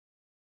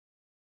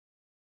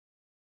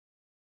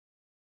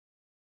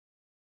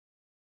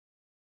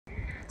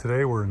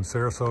Today we're in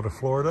Sarasota,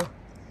 Florida.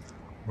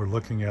 We're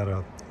looking at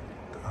a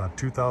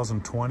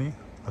 2020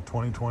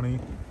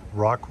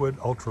 Rockwood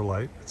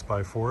Ultralight. It's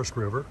by Forest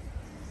River,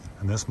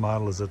 and this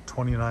model is a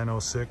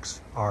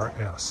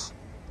 2906RS.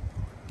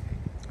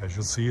 As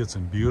you'll see, it's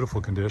in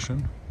beautiful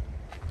condition.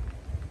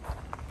 I'll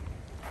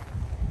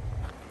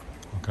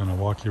kind of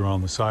walk you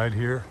around the side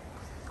here.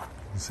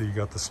 You see you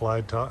got the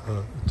slide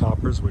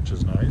toppers, which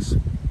is nice.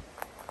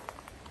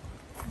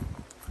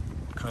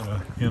 Kind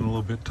of in a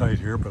little bit tight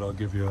here, but I'll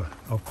give you an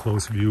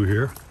up-close view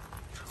here.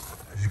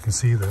 As you can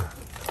see, the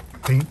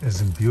paint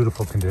is in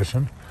beautiful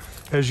condition,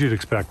 as you'd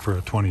expect for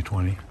a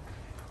 2020.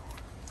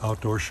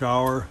 Outdoor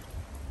shower.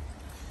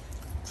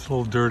 It's a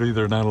little dirty.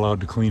 They're not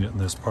allowed to clean it in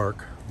this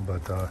park,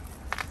 but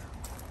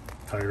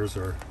tires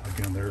are,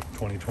 again, they're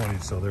 2020,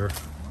 so they're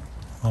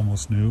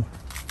almost new.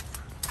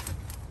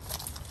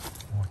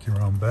 Walk you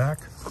around back.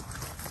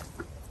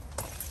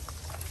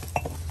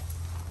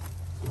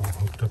 All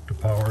hooked up to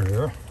power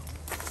here.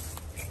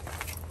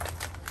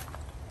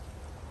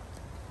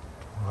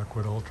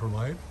 Rockwood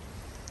Ultralight.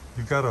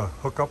 You've got a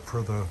hookup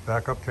for the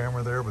backup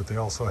camera there, but they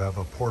also have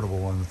a portable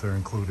one that they're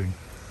including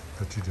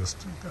that you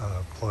just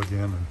plug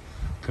in and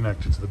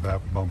connect it to the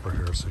back bumper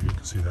here, so you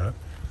can see that.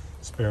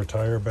 Spare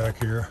tire back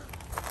here.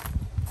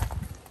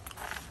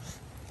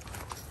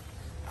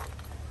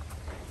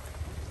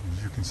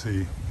 As you can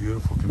see,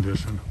 beautiful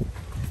condition.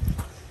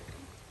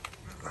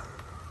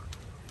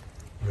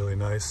 Really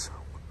nice.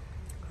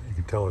 You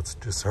can tell it's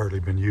just hardly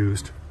been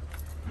used.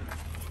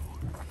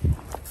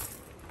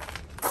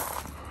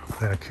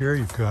 Back here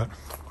you've got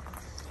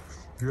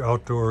your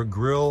outdoor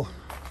grill.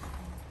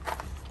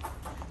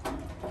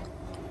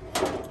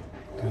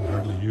 Again,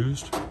 hardly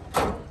used.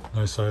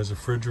 Nice size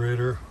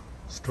refrigerator,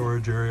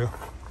 storage area.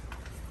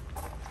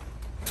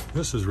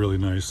 This is really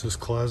nice, this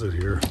closet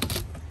here.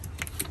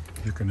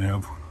 You can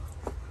have,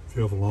 if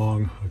you have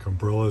long like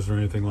umbrellas or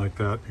anything like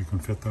that, you can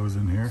fit those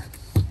in here.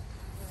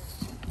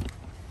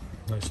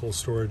 Nice little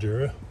storage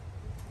area.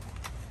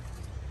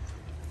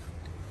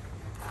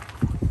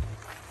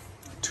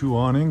 Two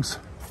awnings,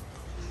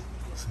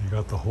 so you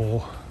got the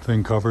whole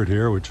thing covered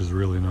here, which is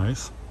really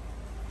nice.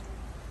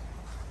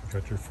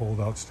 You got your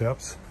fold-out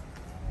steps.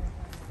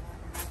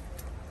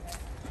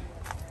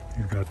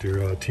 You've got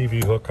your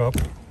TV hookup,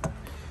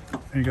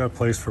 and you got a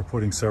place for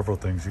putting several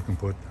things. You can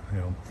put,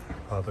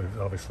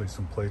 obviously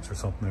some plates or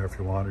something there if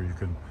you want, or you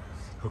can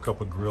hook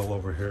up a grill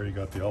over here. You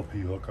got the LP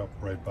hookup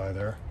right by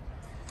there,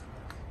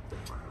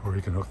 or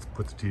you can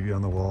put the TV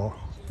on the wall.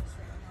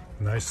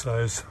 Nice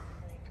size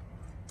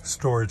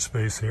storage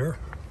space here.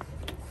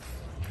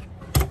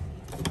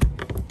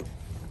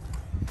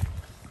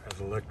 Has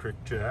electric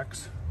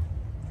jacks,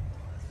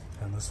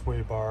 and the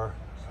sway bar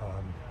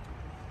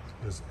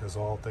is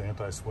all the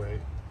anti-sway.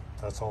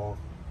 That's all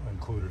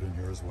included in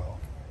here as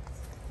well.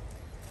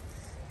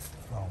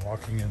 Now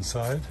walking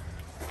inside,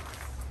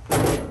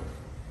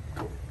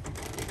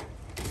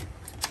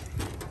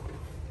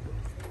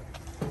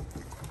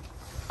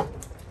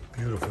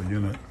 beautiful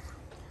unit.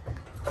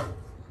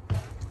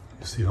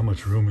 See how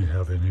much room we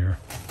have in here.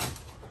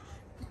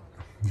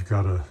 You've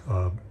got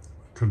a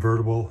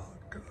convertible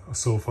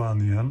sofa on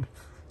the end,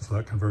 so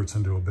that converts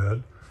into a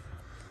bed.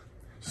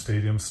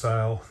 Stadium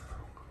style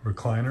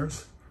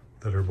recliners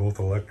that are both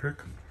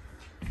electric.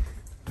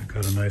 They've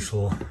got a nice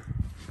little,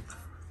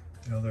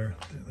 they're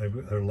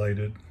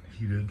lighted,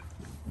 heated.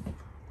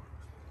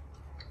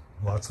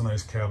 Lots of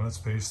nice cabinet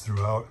space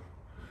throughout.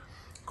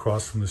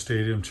 Across from the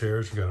stadium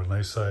chairs, you got a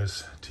nice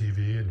size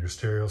TV and your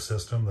stereo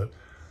system that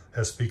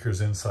has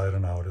speakers inside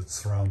and out. It's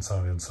surround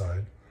sound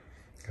inside.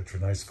 Got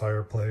your nice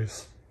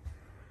fireplace.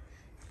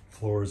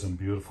 Floor is in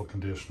beautiful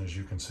condition, as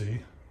you can see.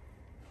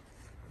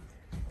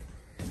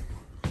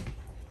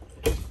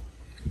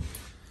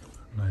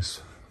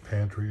 Nice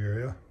pantry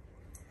area.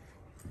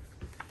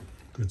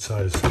 Good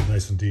size,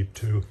 nice and deep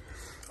too.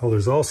 Oh,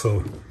 there's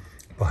also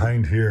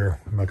behind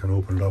here, I'm not going to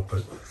open it up,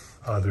 but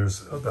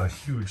there's a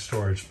huge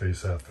storage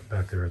space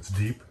back there. It's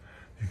deep.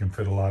 You can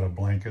fit a lot of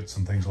blankets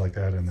and things like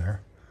that in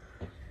there.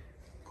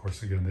 Of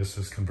course, again, this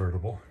is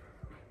convertible.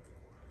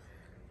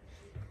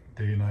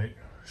 Day-night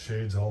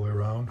shades all the way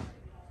around.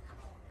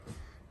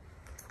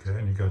 Okay,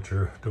 and you got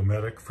your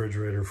Dometic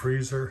refrigerator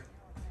freezer,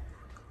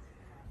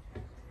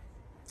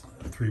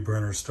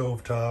 3-burner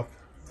stovetop,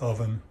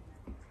 oven.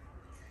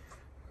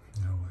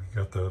 You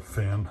got the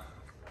fan,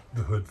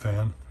 the hood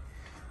fan.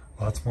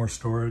 Lots more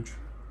storage.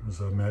 There's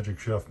a Magic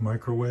Chef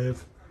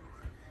microwave,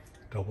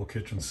 double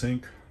kitchen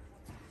sink.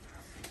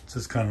 This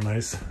is kind of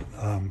nice.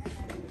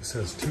 This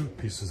has 2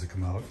 pieces that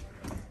come out.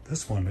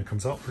 This one, it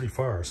comes out pretty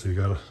far, so you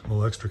got a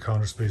little extra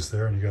counter space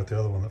there, and you got the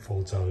other one that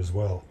folds out as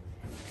well.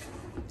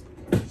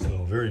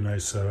 So very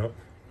nice setup.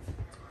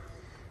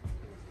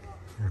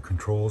 Your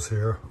controls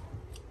here.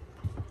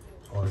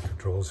 All the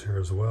controls here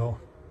as well.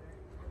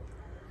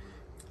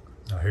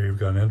 Now here you've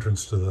got an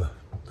entrance to the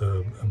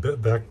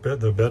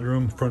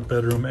bedroom, front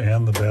bedroom,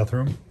 and the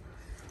bathroom.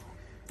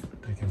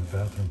 Taking the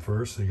bathroom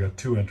first, so you got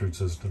 2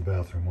 entrances to the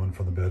bathroom, one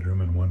from the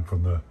bedroom and one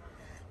from the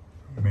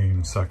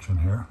main section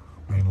here,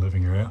 main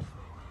living area.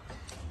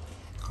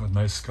 A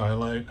nice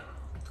skylight,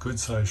 good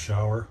size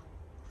shower,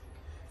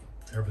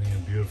 everything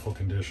in beautiful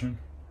condition.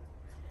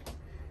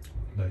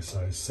 Nice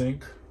size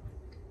sink,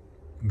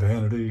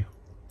 vanity.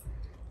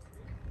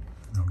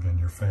 Again,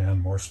 your fan,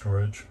 more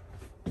storage.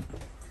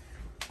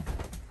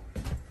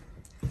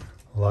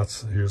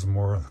 Here's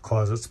more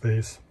closet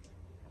space.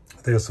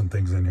 They have some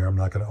things in here. I'm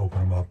not going to open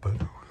them up, but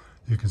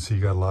you can see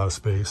you got a lot of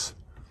space.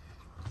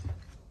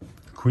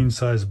 Queen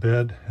size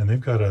bed, and they've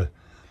got a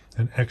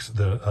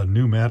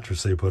new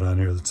mattress they put on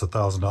here. That's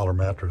 $1,000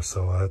 mattress,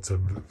 so that's a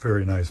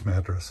very nice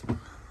mattress.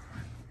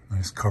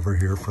 Nice cover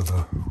here for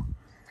the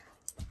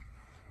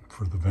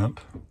vent.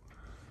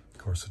 Of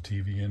course, a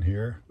TV in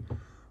here.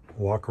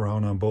 Walk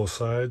around on both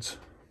sides.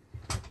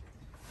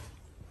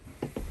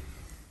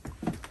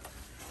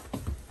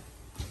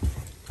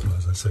 So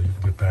as I say, you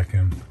can get back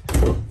in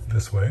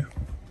this way.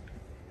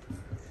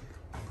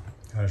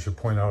 I should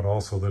point out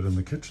also that in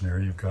the kitchen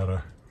area, you've got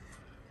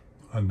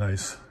a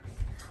nice,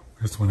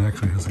 this one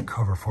actually has a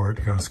cover for it.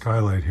 You got a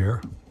skylight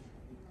here.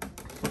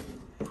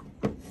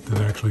 It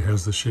actually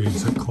has the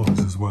shades that close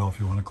as well if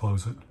you want to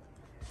close it.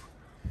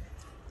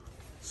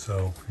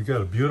 So you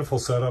got a beautiful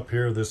setup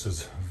here. This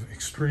is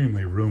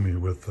extremely roomy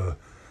with the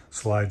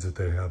slides that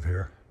they have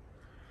here.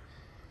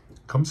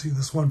 Come see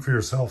this one for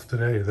yourself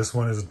today. This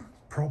one is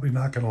probably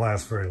not going to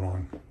last very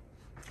long.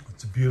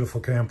 It's a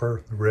beautiful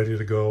camper, ready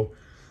to go.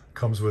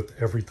 Comes with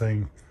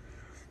everything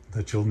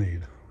that you'll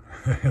need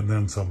and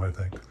then some, I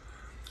think.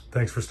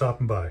 Thanks for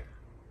stopping by.